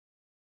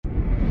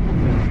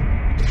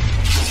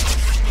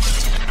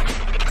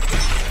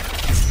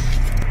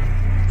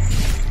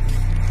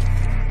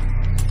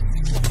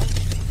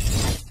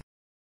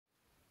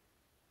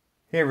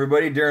Hey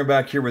everybody, Darren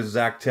back here with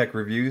Zach Tech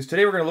Reviews.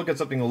 Today we're going to look at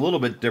something a little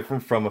bit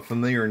different from a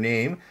familiar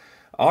name.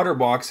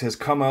 OtterBox has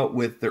come out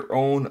with their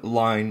own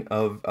line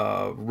of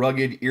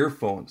rugged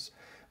earphones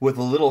with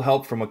a little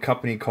help from a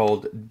company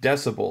called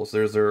DECIBULLZ.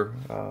 There's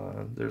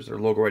their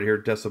logo right here,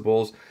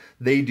 DECIBULLZ.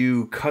 They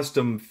do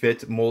custom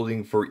fit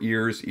molding for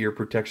ears, ear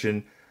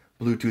protection,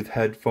 Bluetooth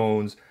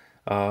headphones,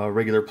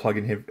 regular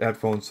plug-in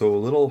headphones. So a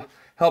little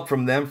help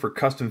from them for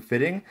custom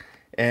fitting.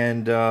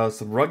 And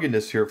some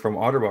ruggedness here from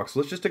OtterBox. So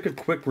let's just take a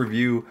quick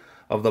review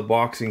of the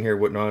boxing here,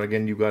 whatnot.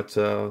 Again, you've got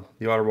the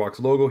OtterBox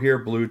logo here,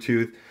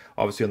 Bluetooth.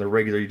 Obviously on the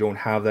regular, you don't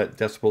have that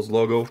DECIBULLZ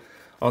logo.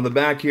 On the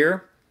back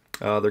here,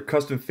 they're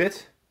custom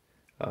fit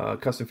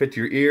to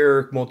your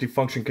ear,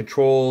 multifunction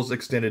controls,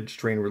 extended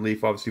strain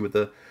relief, obviously with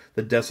the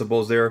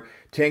decibels there.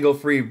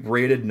 Tangle-free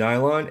braided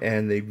nylon,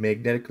 and they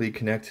magnetically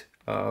connect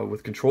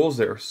with controls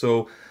there.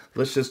 So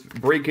let's just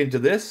break into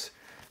this,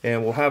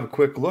 and we'll have a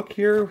quick look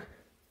here.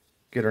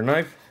 Get our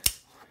knife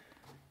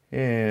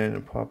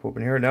and pop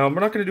open here. Now, we're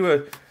not going to do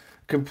a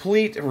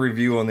complete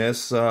review on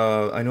this.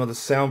 I know the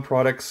sound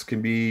products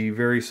can be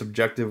very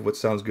subjective. What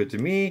sounds good to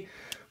me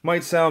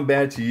might sound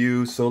bad to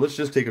you. So let's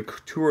just take a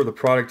tour of the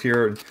product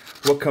here and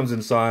what comes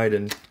inside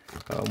and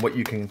what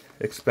you can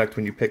expect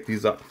when you pick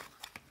these up.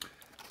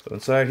 So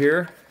inside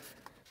here,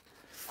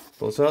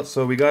 pull this out.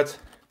 So we got,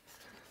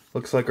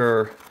 looks like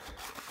our,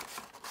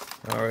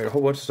 all right, a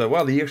whole bunch of stuff.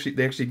 Wow, they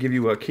actually give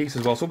you a case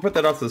as well. So we'll put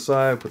that off to the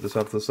side, put this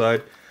off to the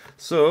side.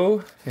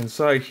 So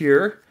inside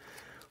here,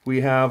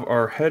 we have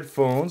our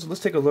headphones. Let's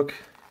take a look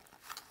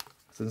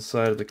what's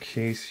inside of the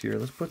case here.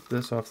 Let's put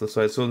this off to the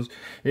side. So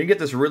you get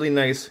this really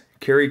nice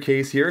carry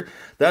case here.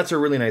 That's a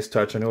really nice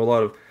touch. I know a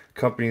lot of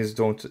companies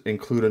don't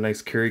include a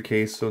nice carry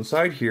case. So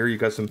inside here, you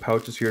got some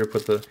pouches here to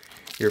put the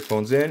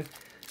earphones in.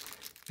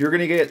 You're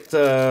going to get,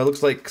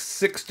 looks like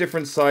 6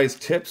 different size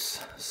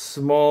tips,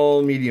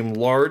 small, medium,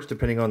 large,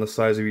 depending on the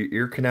size of your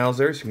ear canals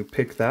there, so you can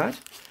pick that.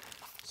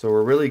 So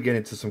we're really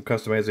getting to some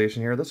customization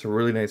here. That's a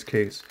really nice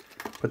case.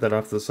 Put that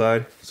off to the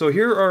side. So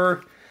here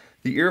are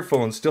the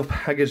earphones still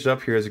packaged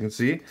up here, as you can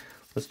see.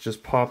 Let's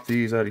just pop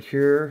these out of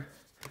here.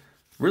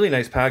 Really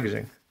nice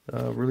packaging.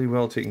 Really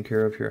well taken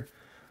care of here.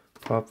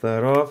 Pop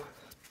that off.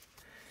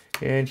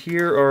 And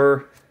here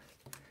are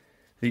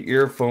the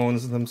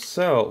earphones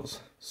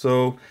themselves.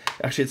 So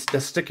actually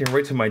that's sticking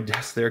right to my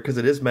desk there because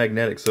it is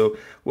magnetic. So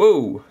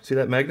whoa, see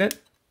that magnet?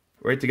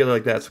 Right together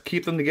like that. So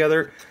keep them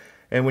together,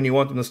 and when you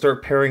want them to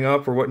start pairing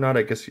up or whatnot,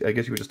 I guess you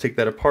would just take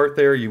that apart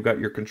there. You've got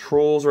your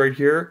controls right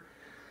here.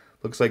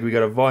 Looks like we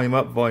got a volume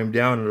up, volume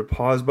down, and a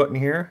pause button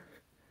here.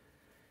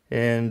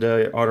 And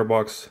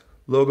OtterBox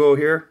logo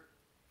here.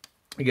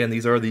 Again,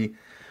 these are the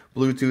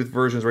Bluetooth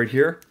versions right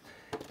here.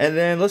 And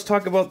then let's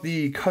talk about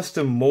the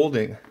custom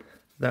molding.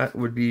 That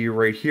would be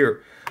right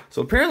here.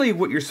 So apparently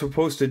what you're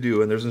supposed to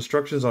do, and there's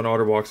instructions on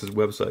OtterBox's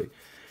website,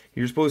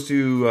 you're supposed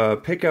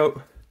to pick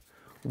out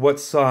what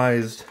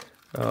sized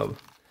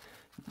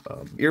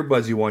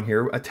earbuds you want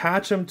here,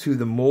 attach them to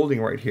the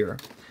molding right here.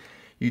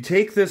 You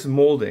take this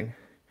molding,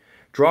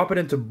 drop it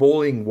into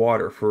boiling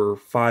water for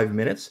 5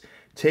 minutes,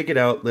 take it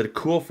out, let it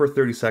cool for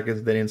 30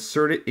 seconds, then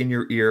insert it in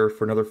your ear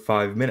for another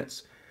 5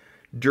 minutes.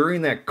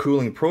 During that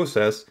cooling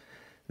process,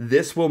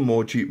 this will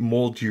mold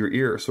to your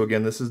ear. So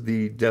again, this is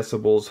the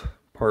DECIBULLZ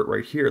part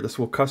right here. This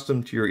will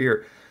custom to your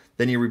ear.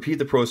 Then you repeat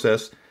the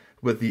process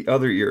with the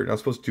other ear. Not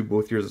supposed to do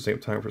both ears at the same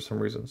time for some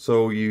reason.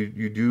 So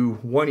you do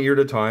one ear at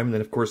a time. And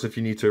then of course, if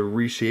you need to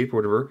reshape or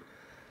whatever,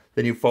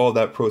 then you follow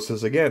that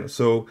process again.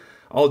 So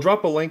I'll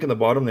drop a link in the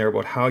bottom there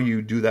about how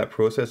you do that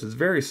process. It's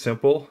very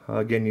simple.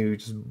 Again, you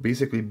just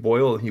basically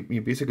boil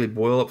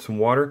up some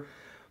water,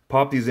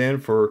 pop these in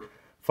for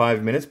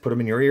 5 minutes, put them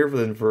in your ear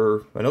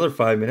for another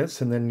 5 minutes,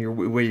 and then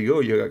away you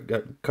go. You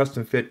got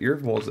custom fit ear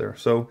molds there.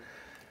 So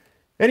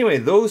anyway,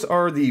 those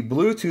are the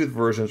Bluetooth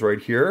versions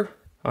right here.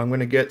 I'm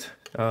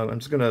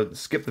just gonna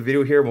skip the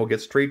video here, and we'll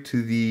get straight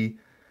to the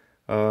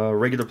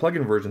regular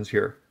plug-in versions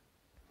here.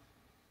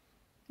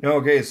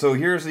 Okay, so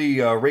here's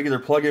the regular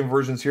plug-in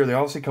versions here. They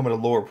obviously come at a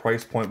lower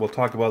price point. We'll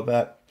talk about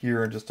that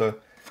here in just a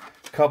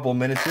couple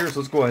minutes here. So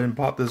let's go ahead and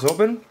pop this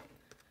open.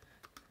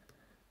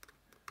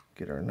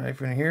 Get our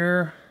knife in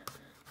here.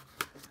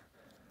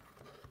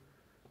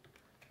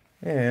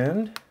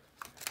 And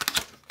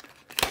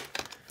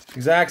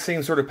exact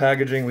same sort of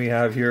packaging we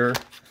have here.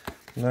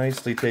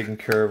 Nicely taken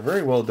care of.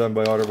 Very well done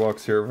by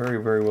OtterBox here.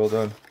 Very, very well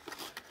done.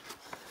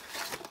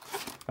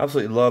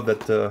 Absolutely love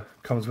that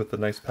comes with the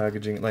nice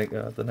packaging, like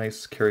the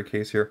nice carry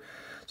case here.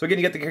 So again,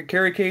 you got the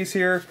carry case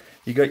here.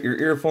 You got your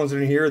earphones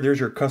in here. There's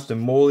your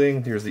custom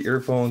molding. Here's the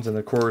earphones. And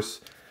of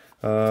course,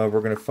 we're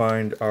going to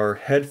find our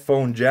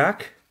headphone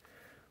jack.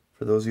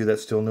 For those of you that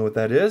still know what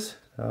that is.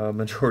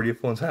 Majority of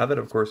phones have it.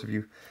 Of course, if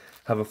you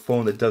have a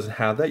phone that doesn't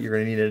have that, you're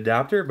going to need an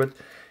adapter. But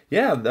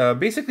yeah,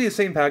 basically the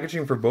same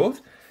packaging for both,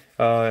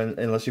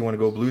 unless you want to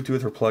go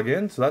Bluetooth or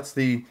plug-in. So that's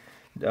the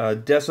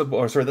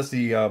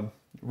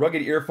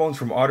rugged earphones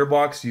from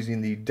OtterBox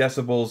using the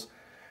DECIBULLZ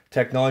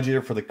technology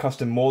there for the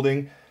custom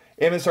molding.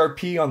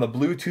 MSRP on the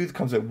Bluetooth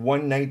comes at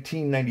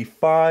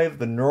 $119.95.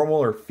 The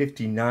normal are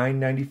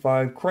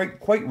 $59.95.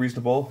 Quite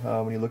reasonable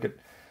when you look at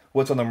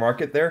what's on the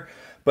market there.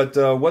 But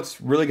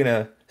what's really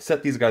going to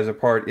set these guys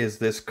apart is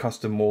this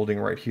custom molding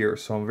right here.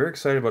 So I'm very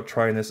excited about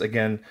trying this.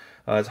 Again,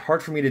 it's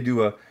hard for me to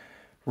do a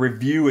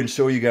review and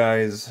show you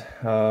guys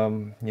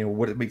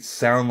what it might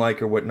sound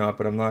like or whatnot,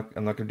 but I'm not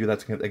going to do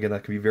that. Again,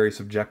 that can be very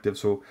subjective,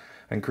 so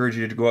I encourage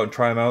you to go out and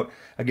try them out.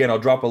 Again, I'll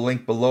drop a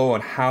link below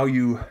on how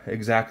you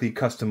exactly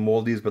custom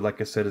mold these, but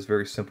like I said, it's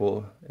very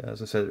simple,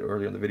 as I said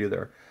earlier in the video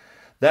there.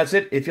 That's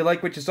it. If you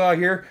like what you saw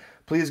here,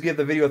 please give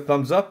the video a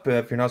thumbs up.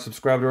 If you're not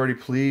subscribed already,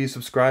 please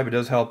subscribe. It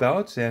does help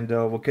out, and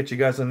we'll catch you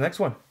guys on the next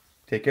one.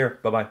 Take care.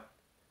 Bye-bye.